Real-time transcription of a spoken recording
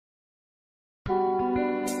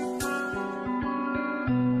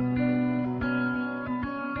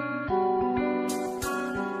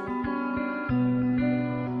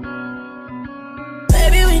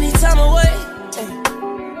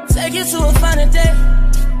take you to a finer day.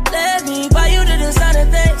 Let me buy you the designer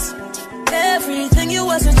things. Everything you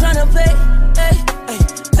wasn't trying to pay. Hey, hey,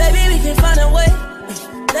 baby, we can find a way.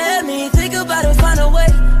 Let me think about it, find a way.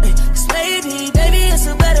 Cause maybe, baby, it's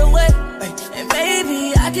a better way. And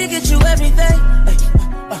maybe I can get you everything.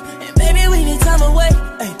 And maybe we need time away.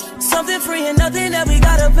 Something free and nothing that we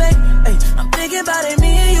gotta pay. I'm thinking about it, me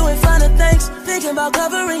and you and finer things. Thinking about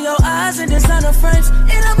covering your eyes in designer frames.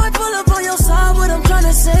 And I might pull up on your side, what I'm trying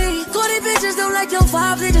to say. Corny bitches don't like your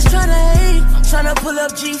vibe, they just tryna hate. I'm tryna pull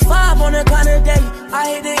up G5 on a kind of day. I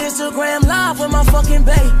hate the Instagram live with my fucking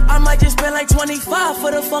bae. I might just spend like 25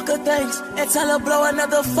 for the fuck of things. And tell her blow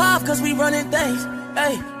another 5 cause we running things.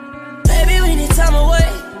 Hey, baby, we need time away.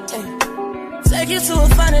 Hey, take you to a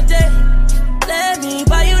finer day. Let me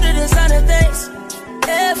buy you the designer things.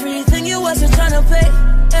 Everything you wasn't trying to pay.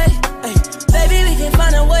 Hey, hey, baby, we can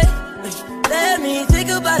find a way. Let me think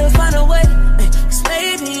about it, find a way. Cause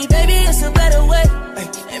maybe, baby, it's a better way.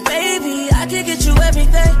 And maybe I can get you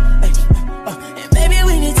everything. And maybe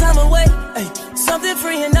we need time away. Something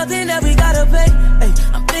free and nothing that we gotta pay.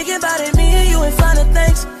 I'm thinking about it, me and you and finer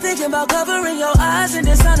things. Thinking about covering your eyes in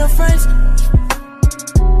designer frames.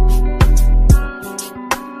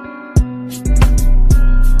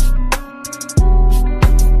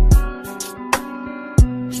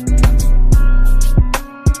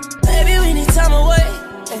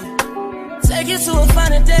 Take you to a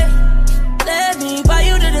finer day. Let me buy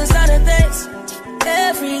you the designer things.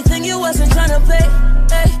 Everything you wasn't trying to pay.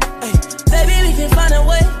 Hey, hey, baby, we can find a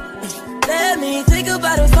way. Let me think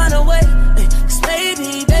about it, find a way. Cause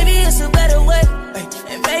maybe, baby, it's a better way.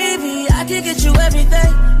 And maybe I can get you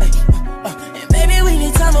everything. And maybe we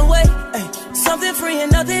need time away. Something free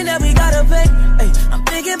and nothing that we gotta pay. I'm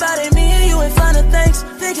thinking about it, me and you and finer things.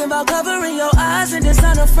 Thinking about covering your eyes in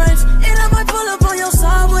designer frames. And I might pull up on your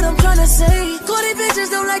side, what I'm trying to say. Corny bitches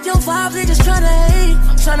don't like your vibe, they just tryna hate.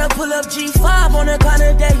 I'm tryna pull up G5 on a kind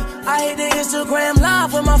of day. I hate the Instagram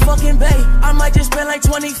live with my fucking bae. I might just spend like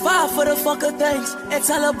 25 for the fuck of things. And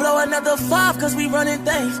tell her blow another 5 cause we running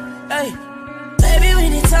things. Hey, baby, we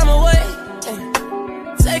need time away. Hey,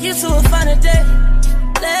 take you to a finer day.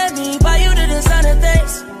 Let me buy you the designer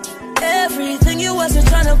things. Everything you wasn't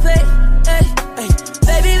trying to pay. Hey, hey,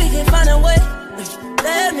 baby, we can find a way.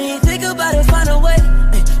 Let me think about it, find a way.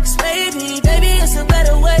 Cause maybe, baby, it's a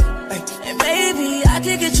better way. And maybe I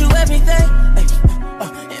can get you everything.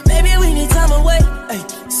 And maybe we need time away.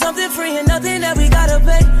 Something free and nothing that we gotta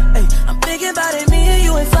pay. I'm thinking about it, me and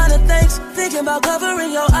you and finer things. Thinking about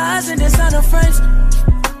covering your eyes in designer frames.